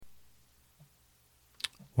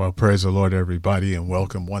Well, praise the Lord, everybody, and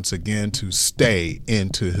welcome once again to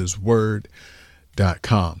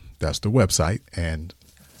stayintohisword.com. That's the website and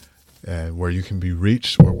where you can be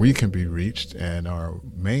reached, where we can be reached. And our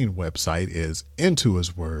main website is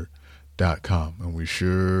intohisword.com. And we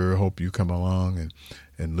sure hope you come along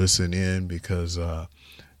and listen in, because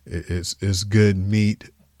it's good meat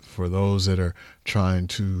for those that are trying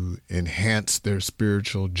to enhance their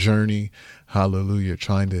spiritual journey. Hallelujah.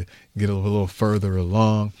 Trying to get a little further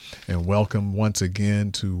along. And welcome once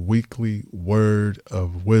again to Weekly Word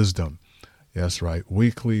of Wisdom. That's right.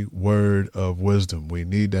 Weekly Word of Wisdom. We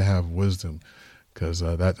need to have wisdom, because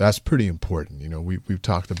that's pretty important. You know, we've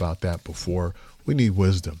talked about that before. We need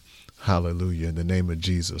wisdom. Hallelujah. In the name of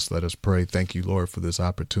Jesus, let us pray. Thank you, Lord, for this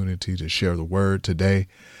opportunity to share the word today.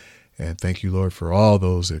 And thank you, Lord, for all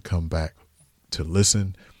those that come back to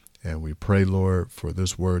listen. And we pray, Lord, for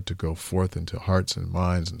this word to go forth into hearts and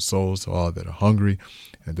minds and souls to all that are hungry,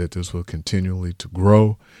 and that this will continually to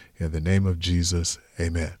grow. In the name of Jesus,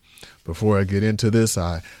 amen. Before I get into this,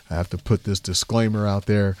 I have to put this disclaimer out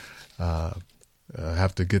there. I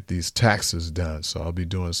have to get these taxes done. So I'll be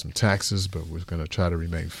doing some taxes, but we're going to try to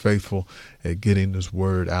remain faithful at getting this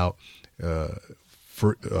word out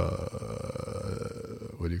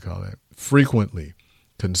frequently,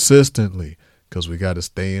 consistently, because we got to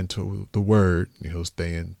stay into the word, and he'll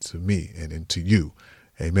stay into me and into you.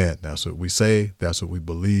 Amen. That's what we say. That's what we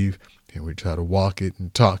believe. And we try to walk it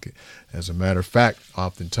and talk it. As a matter of fact,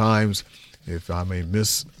 oftentimes, if I may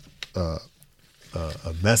miss a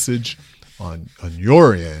message on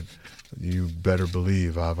your end, you better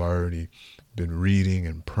believe I've already been reading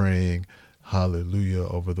and praying, hallelujah,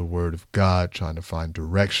 over the word of God, trying to find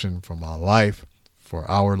direction for my life, for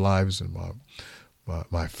our lives and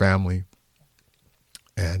my family,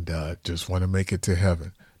 and just want to make it to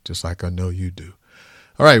heaven, just like I know you do.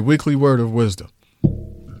 All right, Weekly Word of Wisdom.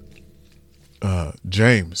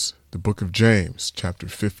 James, the book of James, chapter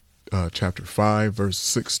 5, verse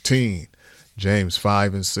 16. James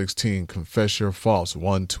 5 and 16, confess your faults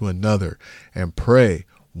one to another and pray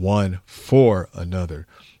one for another,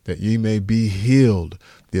 that ye may be healed.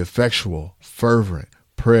 The effectual, fervent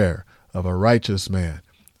prayer of a righteous man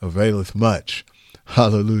availeth much.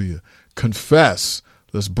 Hallelujah. Confess.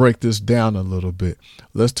 Let's break this down a little bit.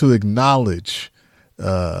 Let's to acknowledge,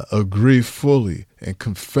 agree fully, and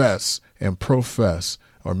confess and profess,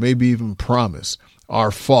 or maybe even promise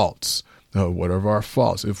our faults. Whatever our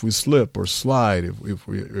faults, if we slip or slide, if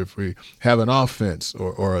we have an offense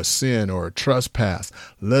or a sin or a trespass,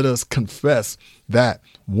 let us confess that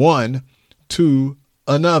one to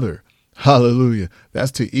another. Hallelujah.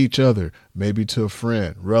 That's to each other, maybe to a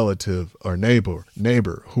friend, relative, or neighbor,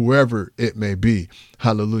 whoever it may be.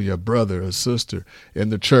 Hallelujah. Brother or sister in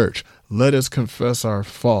the church. Let us confess our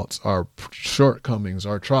faults, our shortcomings,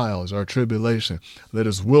 our trials, our tribulation. Let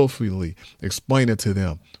us willfully explain it to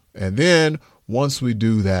them. And then once we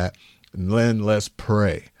do that, then let's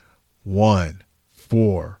pray one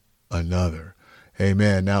for another.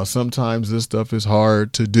 Amen. Now, sometimes this stuff is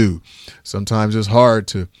hard to do. Sometimes it's hard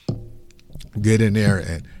to get in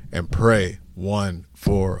there and pray one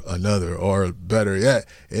for another, or better yet,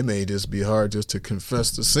 it may just be hard just to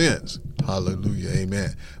confess the sins. Hallelujah.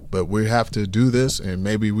 Amen. But we have to do this, and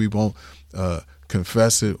maybe we won't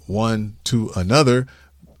confess it one to another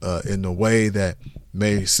in the way that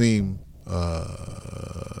may seem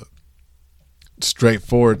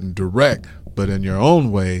straightforward and direct, but in your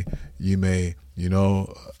own way, you may,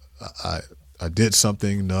 I did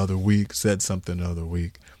something the other week, said something the other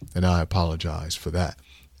week, and I apologize for that.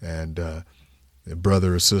 And a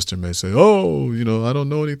brother or sister may say, oh, I don't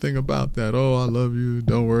know anything about that. Oh, I love you.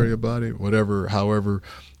 Don't worry about it. Whatever, however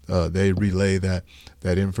they relay that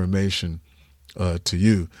information to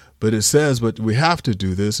you. But it says, but we have to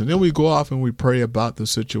do this. And then we go off and we pray about the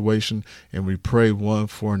situation, and we pray one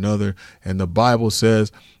for another. And the Bible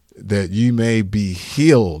says that you may be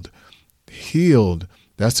healed. Healed.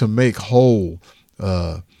 That's to make whole.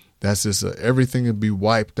 That's just everything will be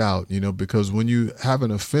wiped out, because when you have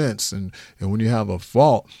an offense and when you have a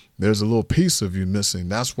fault, there's a little piece of you missing.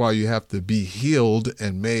 That's why you have to be healed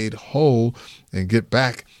and made whole and get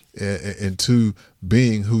back into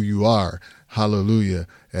being who you are. Hallelujah.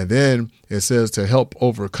 And then it says to help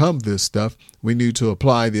overcome this stuff, we need to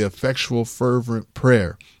apply the effectual, fervent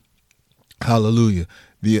prayer. Hallelujah.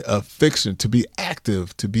 The affliction, to be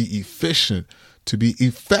active, to be efficient, to be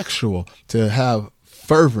effectual, to have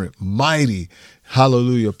fervent, mighty,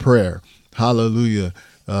 hallelujah, prayer. Hallelujah.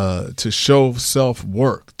 to show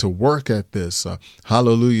self-work, to work at this.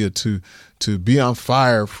 Hallelujah. To be on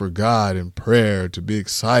fire for God in prayer, to be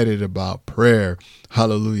excited about prayer.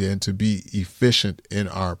 Hallelujah. And to be efficient in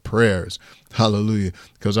our prayers. Hallelujah.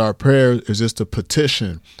 Because our prayer is just a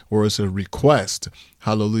petition or it's a request.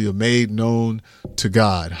 Hallelujah. Made known to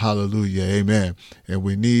God. Hallelujah. Amen. And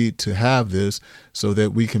we need to have this so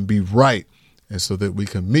that we can be right and so that we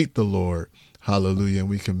can meet the Lord. Hallelujah. And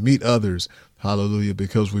we can meet others. Hallelujah.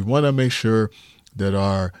 Because we want to make sure that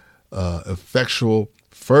our effectual,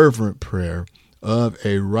 fervent prayer of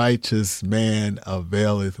a righteous man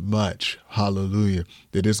availeth much. Hallelujah.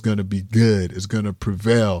 That it's going to be good. It's going to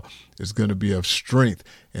prevail. It's going to be of strength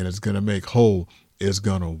and it's going to make whole. It's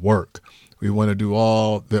going to work. We want to do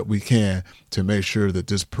all that we can to make sure that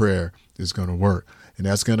this prayer is going to work. And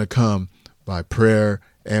that's going to come by prayer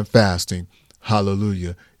and fasting.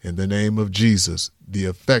 Hallelujah. In the name of Jesus, the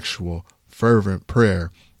effectual, fervent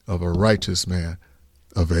prayer of a righteous man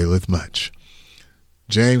availeth much.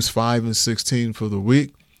 James 5:16 for the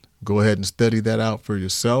week. Go ahead and study that out for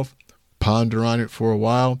yourself. Ponder on it for a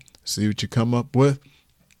while. See what you come up with.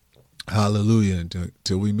 Hallelujah.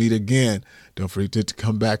 Until we meet again, don't forget to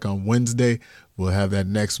come back on Wednesday. We'll have that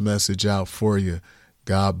next message out for you.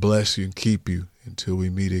 God bless you and keep you until we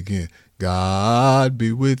meet again. God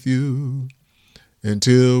be with you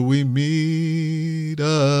until we meet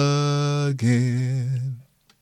again.